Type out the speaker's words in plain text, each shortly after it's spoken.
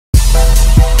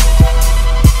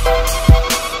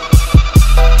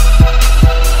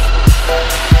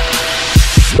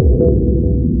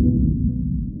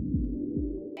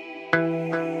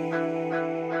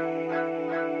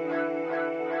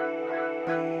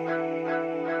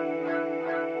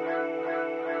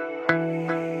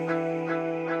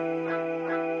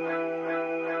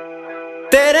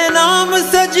तेरे नाम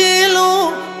से जी लूं,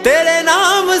 तेरे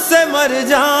नाम से मर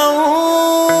जाऊं,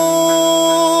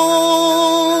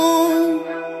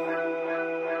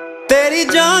 तेरी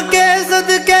जान के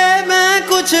सदके मैं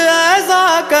कुछ ऐसा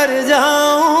कर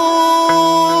जाऊं।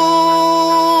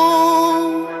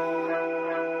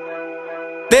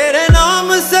 तेरे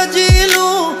नाम से जी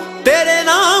लूं, तेरे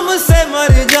नाम से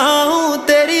मर जाऊं,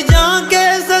 तेरी जान के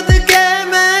सदके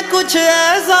मैं कुछ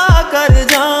ऐसा कर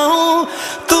जाऊं।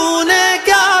 तूने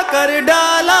क्या कर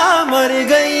डाला, मर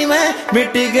गई मैं,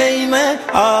 मिट गई मैं,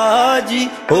 आज ही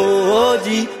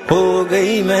हो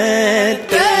गई मैं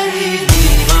तेरी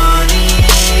दीवानी,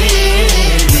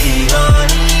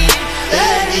 दीवानी,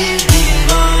 तेरी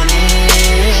दीवानी,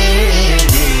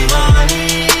 दीवानी।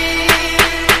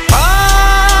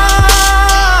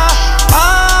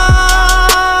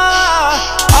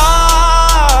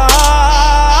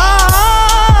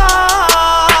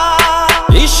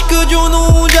 इश्क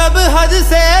जुनू जब हद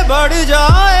से बढ़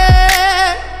जाए,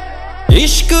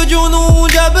 इश्क जुनू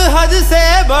जब हद से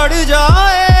बढ़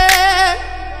जाए,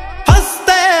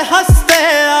 हंसते हंसते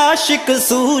आशिक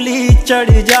सूली चढ़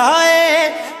जाए।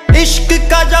 इश्क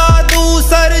का जादू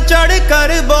सर चढ़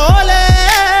कर बोले,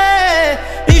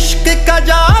 इश्क का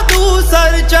जादू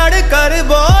सर चढ़ कर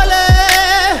बोले,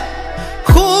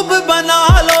 खूब बना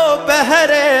लो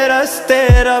पहरे रस्ते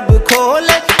रब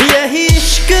खोले। यही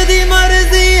इश्क दी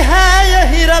मर्जी है,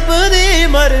 यही रब दी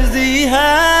मर्जी है,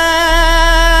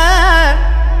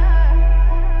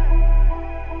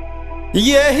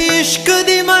 यही इश्क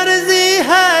दी मर्जी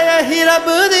है, यही रब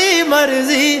दी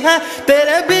मर्जी है।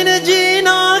 तेरे बिन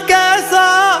जीना कैसा,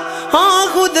 हाँ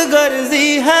खुद गर्जी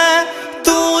है।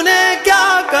 तूने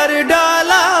क्या कर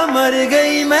डाला, मर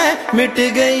गई मैं, मिट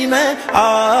गई मैं,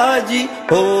 आज ही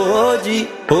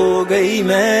हो गई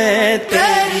मैं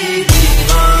तेरी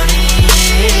दीवानी।